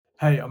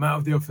Hey, I'm out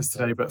of the office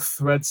today, but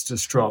Threads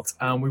just dropped,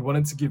 and we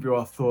wanted to give you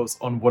our thoughts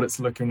on what it's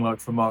looking like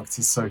for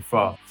marketers so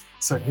far.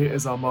 So here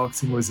is our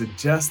marketing wizard,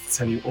 Jess, to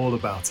tell you all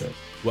about it.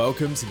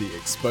 Welcome to the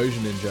Exposure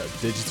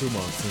Ninja Digital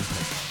Marketing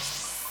Podcast.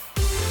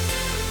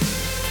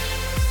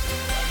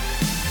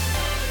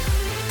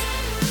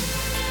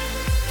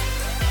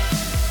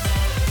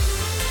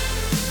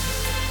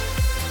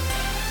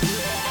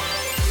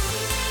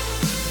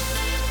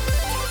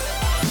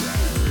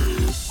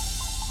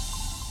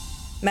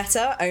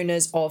 Meta,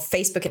 owners of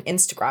Facebook and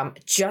Instagram,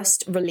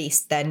 just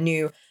released their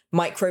new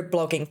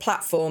microblogging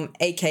platform,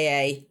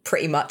 aka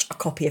pretty much a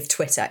copy of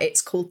Twitter.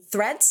 It's called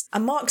Threads,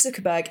 and Mark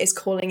Zuckerberg is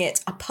calling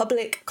it a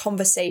public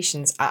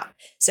conversations app.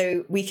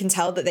 So we can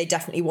tell that they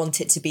definitely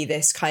want it to be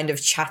this kind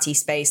of chatty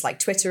space like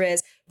Twitter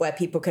is, where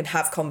people can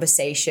have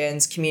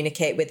conversations,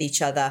 communicate with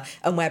each other,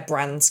 and where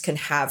brands can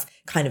have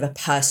kind of a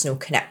personal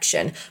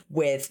connection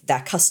with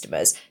their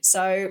customers.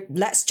 So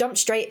let's jump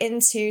straight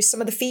into some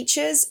of the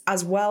features,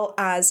 as well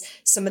as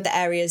some of the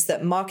areas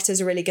that marketers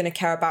are really going to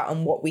care about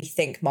and what we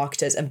think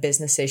marketers and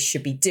businesses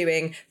should be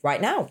doing right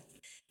now.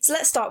 So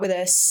let's start with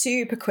a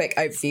super quick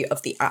overview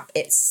of the app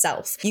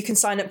itself. You can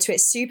sign up to it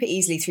super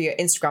easily through your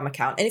Instagram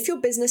account. And if your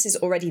business is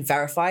already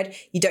verified,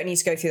 you don't need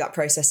to go through that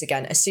process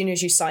again. As soon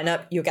as you sign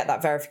up, you'll get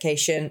that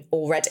verification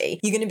already.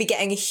 You're going to be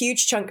getting a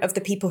huge chunk of the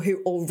people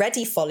who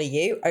already follow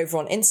you over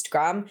on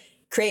Instagram,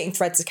 creating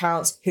Threads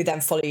accounts, who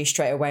then follow you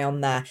straight away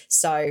on there.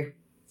 So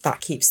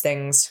that keeps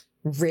things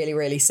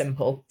really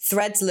simple.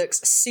 Threads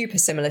looks super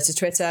similar to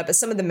Twitter, but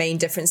some of the main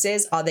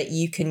differences are that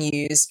you can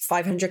use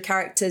 500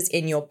 characters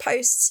in your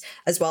posts,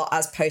 as well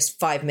as post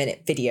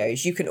 5-minute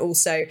videos. You can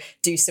also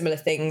do similar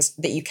things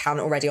that you can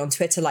already on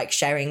Twitter, like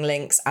sharing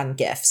links and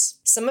GIFs.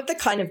 Some of the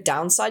kind of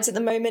downsides at the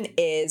moment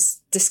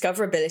is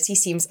discoverability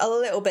seems a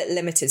little bit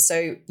limited.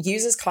 So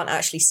users can't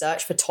actually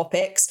search for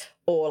topics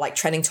or like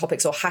trending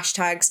topics or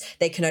hashtags.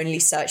 They can only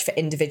search for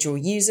individual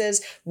users,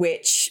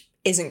 which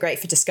isn't great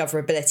for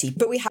discoverability.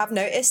 But we have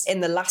noticed in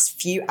the last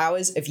few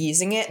hours of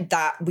using it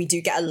that we do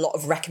get a lot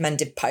of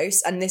recommended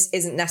posts. And this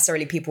isn't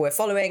necessarily people we're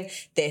following.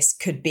 This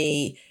could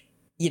be,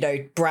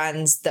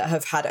 brands that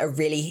have had a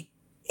really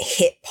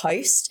hit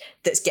post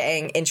that's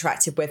getting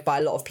interacted with by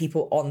a lot of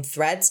people on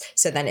Threads.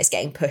 So then it's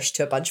getting pushed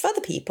to a bunch of other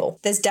people.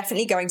 There's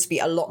definitely going to be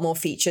a lot more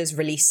features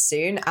released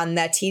soon. And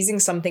they're teasing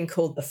something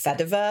called the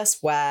Fediverse,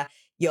 where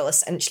you'll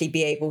essentially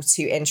be able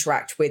to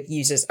interact with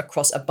users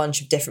across a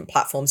bunch of different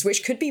platforms,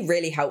 which could be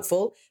really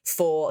helpful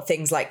for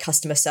things like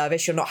customer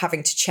service. You're not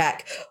having to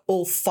check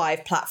all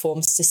 5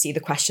 platforms to see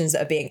the questions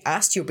that are being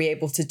asked. You'll be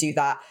able to do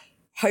that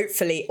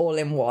hopefully all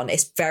in one.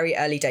 It's very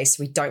early days,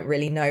 so we don't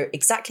really know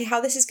exactly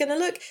how this is going to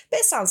look,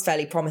 but it sounds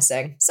fairly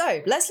promising.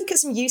 So let's look at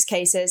some use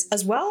cases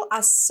as well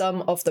as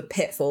some of the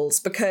pitfalls,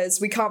 because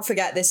we can't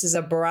forget this is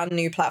a brand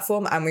new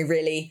platform and we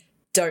really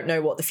don't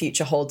know what the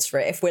future holds for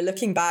it. If we're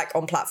looking back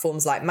on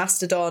platforms like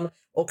Mastodon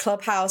or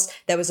Clubhouse,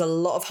 there was a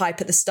lot of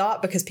hype at the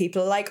start because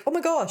people are like, oh my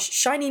gosh,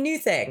 shiny new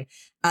thing.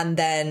 And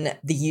then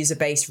the user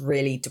base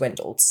really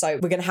dwindled. So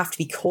we're going to have to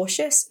be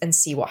cautious and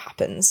see what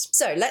happens.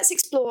 So let's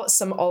explore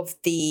some of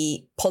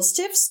the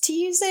positives to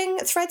using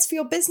Threads for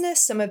your business,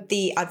 some of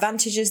the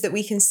advantages that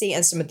we can see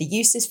and some of the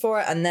uses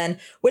for it. And then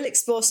we'll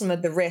explore some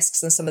of the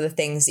risks and some of the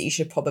things that you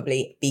should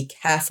probably be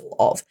careful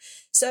of.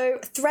 So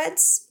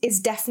Threads is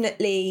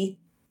definitely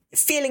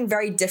feeling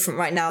very different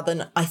right now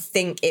than I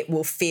think it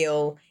will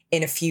feel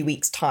in a few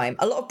weeks' time.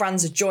 A lot of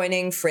brands are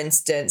joining, for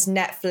instance,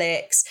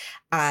 Netflix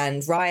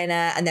and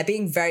Ryanair, and they're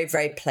being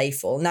very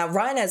playful. Now,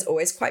 Ryanair is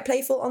always quite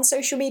playful on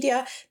social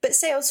media, but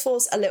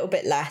Salesforce a little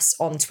bit less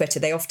on Twitter.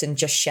 They often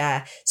just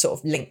share sort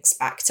of links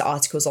back to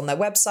articles on their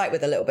website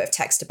with a little bit of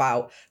text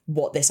about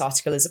what this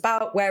article is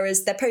about,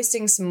 whereas they're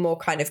posting some more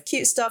kind of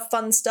cute stuff,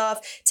 fun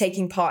stuff,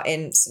 taking part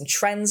in some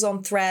trends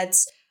on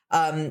Threads.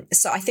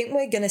 So I think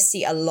we're going to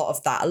see a lot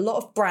of that, a lot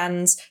of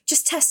brands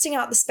just testing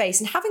out the space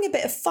and having a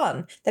bit of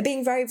fun. They're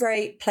being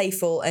very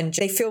playful and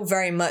they feel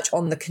very much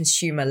on the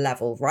consumer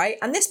level, right?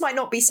 And this might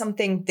not be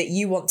something that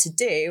you want to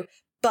do,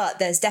 but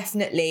there's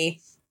definitely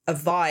a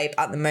vibe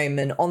at the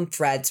moment on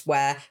Threads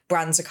where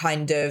brands are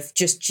kind of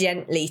just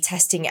gently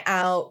testing it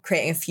out,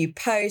 creating a few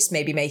posts,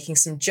 maybe making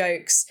some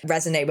jokes,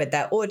 resonate with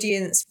their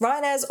audience.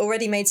 Ryanair's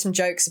already made some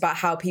jokes about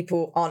how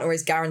people aren't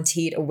always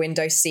guaranteed a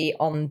window seat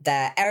on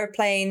their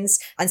airplanes.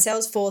 And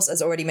Salesforce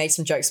has already made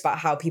some jokes about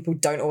how people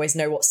don't always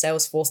know what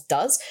Salesforce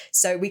does.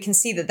 So we can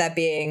see that they're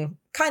being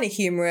kind of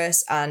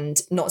humorous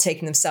and not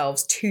taking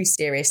themselves too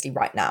seriously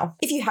right now.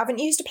 If you haven't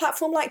used a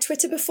platform like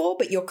Twitter before,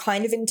 but you're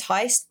kind of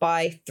enticed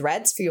by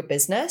Threads for your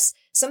business,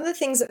 some of the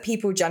things that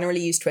people generally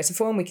use Twitter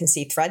for, and we can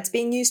see Threads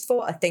being used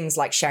for, are things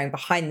like sharing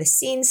behind the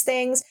scenes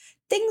things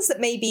that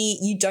maybe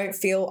you don't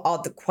feel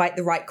are quite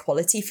the right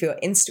quality for your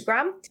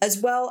Instagram, as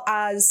well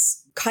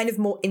as kind of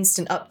more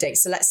instant updates.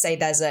 So let's say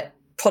there's a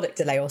product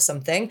delay or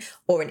something,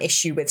 or an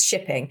issue with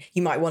shipping.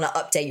 You might want to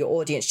update your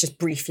audience just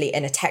briefly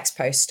in a text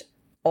post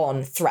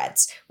on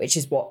Threads, which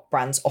is what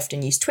brands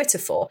often use Twitter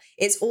for.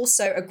 It's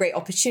also a great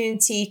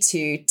opportunity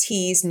to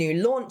tease new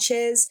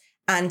launches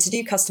and to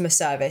do customer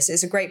service.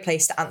 It's a great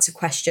place to answer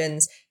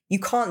questions. You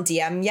can't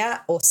DM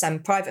yet or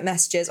send private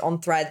messages on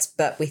Threads,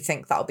 but we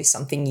think that'll be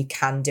something you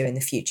can do in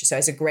the future. So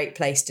it's a great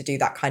place to do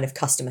that kind of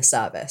customer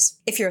service.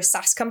 If you're a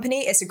SaaS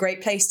company, it's a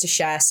great place to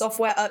share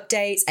software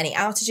updates, any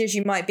outages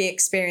you might be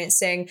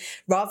experiencing,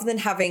 rather than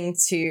having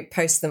to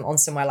post them on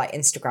somewhere like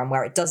Instagram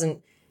where it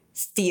doesn't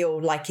feel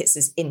like it's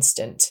as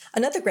instant.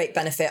 Another great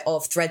benefit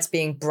of Threads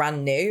being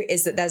brand new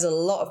is that there's a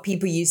lot of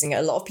people using it,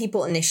 a lot of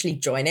people initially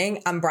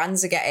joining, and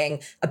brands are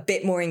getting a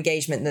bit more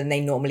engagement than they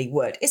normally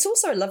would. It's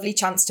also a lovely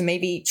chance to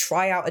maybe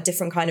try out a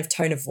different kind of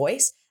tone of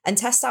voice and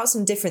test out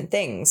some different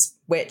things,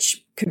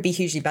 which could be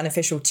hugely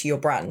beneficial to your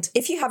brand.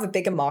 If you have a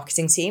bigger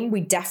marketing team, we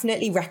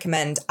definitely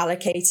recommend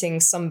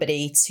allocating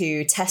somebody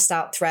to test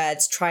out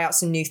Threads, try out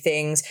some new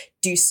things,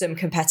 do some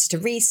competitor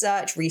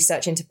research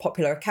into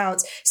popular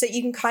accounts, so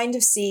you can kind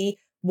of see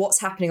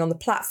what's happening on the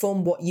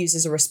platform, what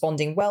users are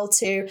responding well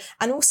to,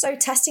 and also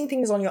testing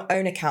things on your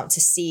own account to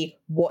see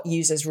what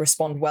users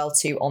respond well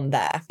to on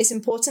there. It's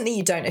important that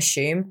you don't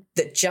assume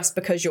that just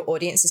because your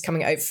audience is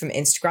coming over from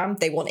Instagram,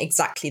 they want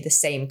exactly the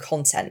same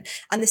content.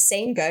 And the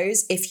same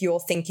goes if you're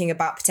thinking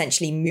about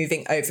potentially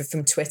moving over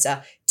from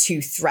Twitter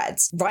to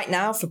Threads. Right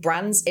now, for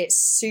brands, it's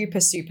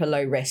super, super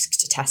low risk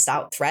to test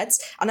out Threads.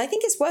 And I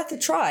think it's worth a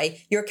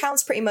try. Your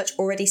account's pretty much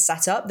already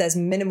set up. There's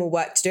minimal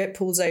work to do. It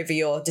pulls over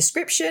your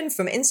description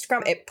from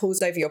Instagram. It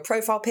pulls over your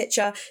profile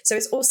picture. So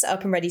it's all set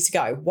up and ready to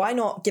go. Why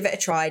not give it a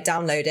try,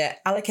 download it,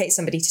 allocate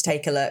somebody to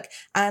take a look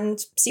and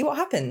see what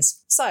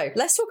happens. So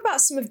let's talk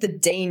about some of the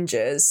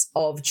dangers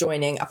of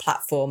joining a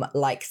platform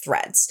like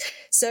Threads.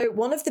 So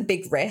one of the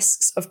big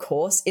risks, of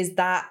course, is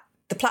that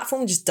the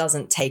platform just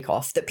doesn't take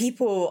off, that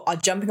people are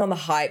jumping on the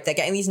hype. They're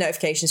getting these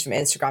notifications from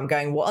Instagram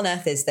going, what on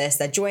earth is this?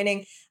 They're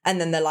joining. And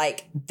then they're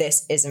like,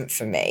 this isn't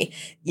for me.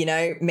 You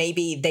know,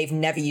 maybe they've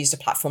never used a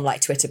platform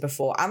like Twitter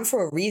before. And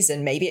for a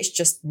reason, maybe it's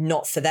just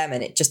not for them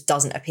and it just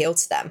doesn't appeal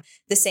to them.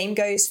 The same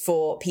goes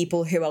for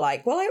people who are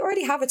like, well, I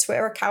already have a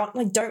Twitter account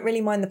and I don't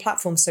really mind the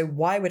platform. So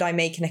why would I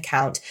make an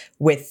account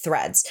with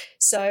Threads?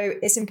 So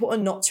it's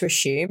important not to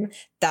assume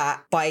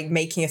that by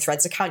making a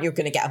Threads account, you're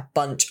going to get a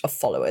bunch of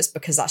followers,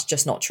 because that's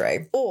just not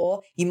true.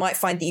 Or you might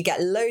find that you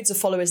get loads of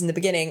followers in the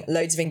beginning,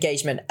 loads of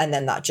engagement, and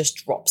then that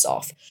just drops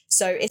off.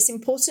 So it's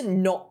important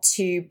not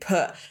to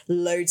put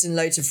loads and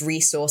loads of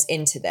resource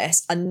into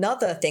this.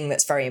 Another thing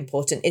that's very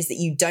important is that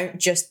you don't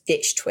just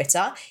ditch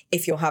Twitter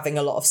if you're having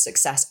a lot of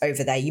success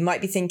over there. You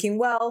might be thinking,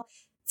 well,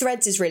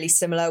 Threads is really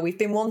similar. We've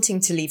been wanting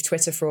to leave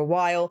Twitter for a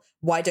while.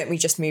 Why don't we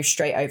just move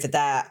straight over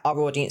there? Our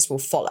audience will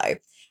follow.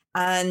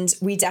 And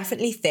we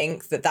definitely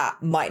think that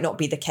that might not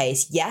be the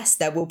case. Yes,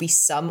 there will be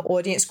some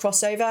audience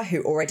crossover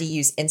who already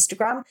use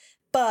Instagram,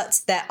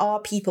 but there are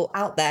people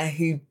out there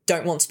who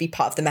don't want to be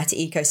part of the Meta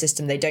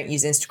ecosystem. They don't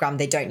use Instagram,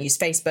 they don't use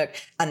Facebook,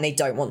 and they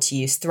don't want to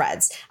use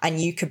Threads.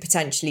 And you could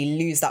potentially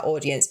lose that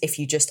audience if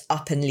you just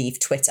up and leave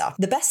Twitter.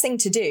 The best thing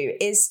to do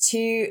is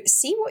to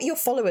see what your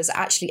followers are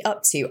actually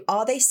up to.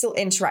 Are they still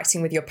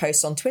interacting with your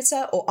posts on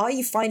Twitter, or are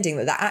you finding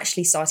that they're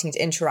actually starting to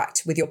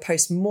interact with your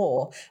posts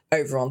more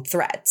over on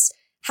Threads?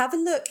 Have a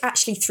look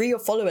actually through your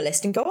follower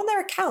list and go on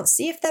their accounts,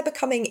 see if they're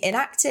becoming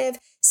inactive,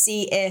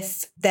 see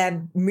if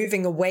they're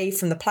moving away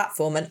from the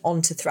platform and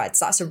onto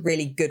Threads. That's a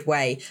really good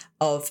way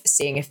of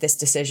seeing if this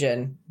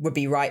decision would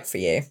be right for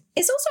you.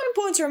 It's also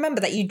important to remember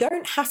that you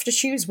don't have to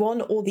choose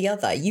one or the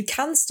other. You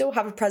can still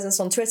have a presence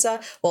on Twitter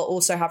while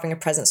also having a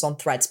presence on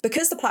Threads.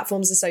 Because the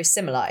platforms are so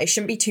similar, it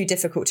shouldn't be too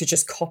difficult to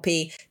just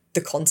copy the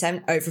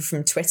content over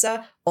from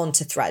Twitter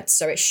onto Threads.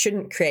 So it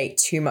shouldn't create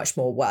too much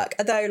more work.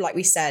 Although, like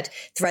we said,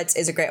 Threads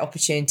is a great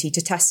opportunity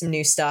to test some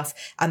new stuff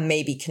and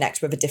maybe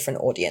connect with a different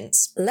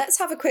audience. Let's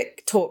have a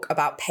quick talk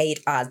about paid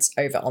ads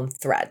over on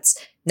Threads.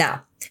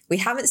 Now, we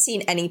haven't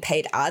seen any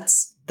paid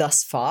ads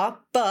thus far,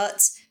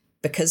 but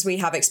because we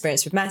have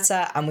experience with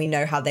Meta and we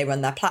know how they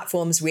run their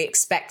platforms, we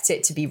expect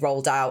it to be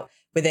rolled out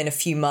within a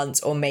few months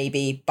or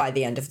maybe by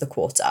the end of the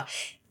quarter.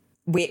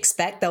 We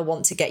expect they'll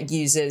want to get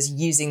users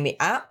using the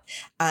app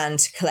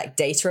and collect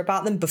data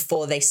about them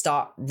before they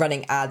start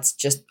running ads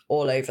just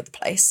all over the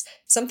place.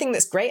 Something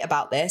that's great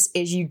about this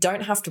is you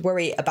don't have to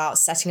worry about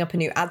setting up a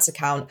new ads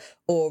account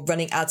or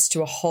running ads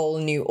to a whole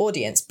new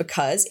audience,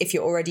 because if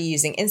you're already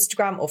using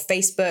Instagram or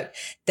Facebook,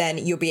 then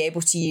you'll be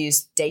able to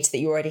use data that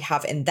you already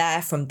have in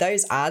there from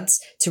those ads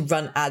to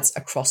run ads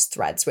across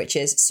Threads, which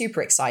is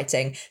super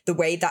exciting. The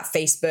way that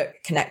Facebook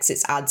connects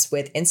its ads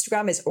with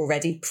Instagram is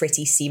already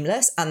pretty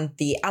seamless, and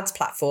the ads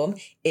platform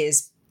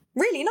is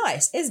really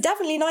nice. It's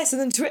definitely nicer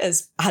than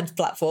Twitter's ad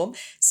platform.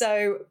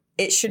 So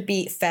it should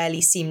be fairly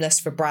seamless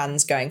for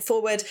brands going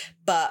forward,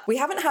 but we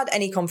haven't had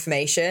any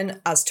confirmation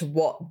as to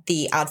what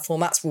the ad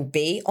formats will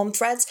be on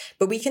Threads,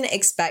 but we can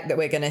expect that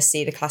we're going to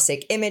see the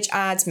classic image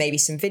ads, maybe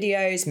some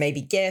videos,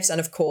 maybe GIFs, and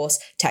of course,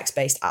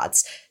 text-based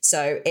ads.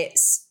 So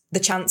it's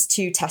the chance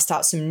to test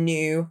out some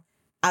new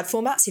ad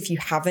formats if you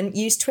haven't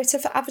used Twitter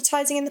for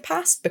advertising in the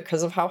past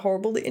because of how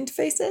horrible the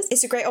interface is.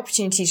 It's a great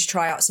opportunity to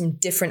try out some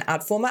different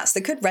ad formats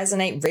that could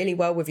resonate really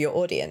well with your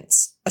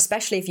audience.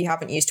 especially if you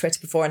haven't used Twitter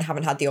before and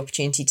haven't had the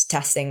opportunity to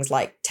test things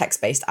like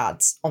text-based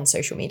ads on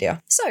social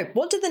media. So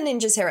what do the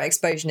ninjas here at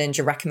Exposure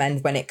Ninja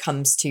recommend when it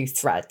comes to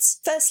Threads?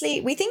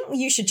 Firstly, we think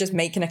you should just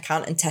make an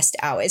account and test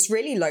it out. It's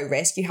really low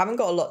risk. You haven't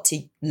got a lot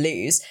to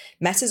lose.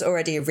 Meta's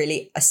already a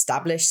really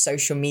established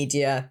social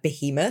media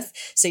behemoth,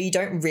 so you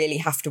don't really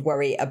have to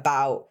worry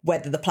about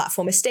whether the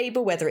platform is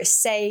stable, whether it's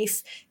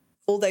safe.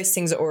 All those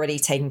things are already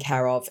taken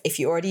care of. If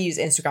you already use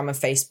Instagram and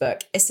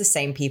Facebook, it's the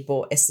same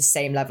people, it's the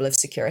same level of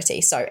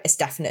security. So it's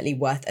definitely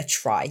worth a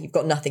try. You've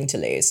got nothing to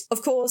lose.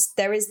 Of course,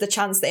 there is the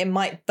chance that it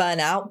might burn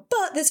out,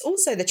 but there's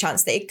also the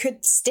chance that it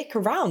could stick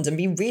around and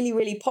be really,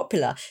 really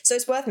popular. So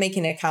it's worth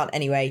making an account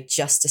anyway,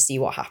 just to see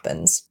what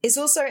happens. It's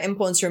also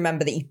important to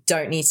remember that you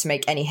don't need to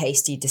make any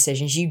hasty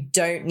decisions. You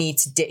don't need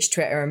to ditch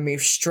Twitter and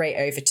move straight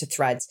over to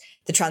Threads.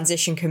 The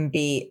transition can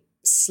be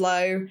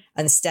slow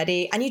and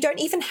steady, and you don't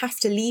even have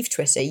to leave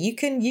Twitter. You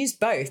can use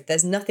both.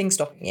 There's nothing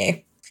stopping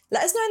you.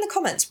 Let us know in the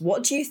comments,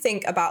 what do you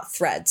think about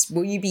Threads?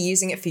 Will you be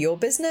using it for your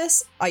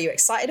business? Are you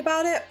excited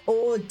about it?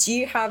 Or do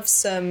you have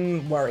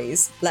some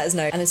worries? Let us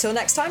know. And until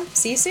next time,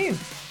 see you soon.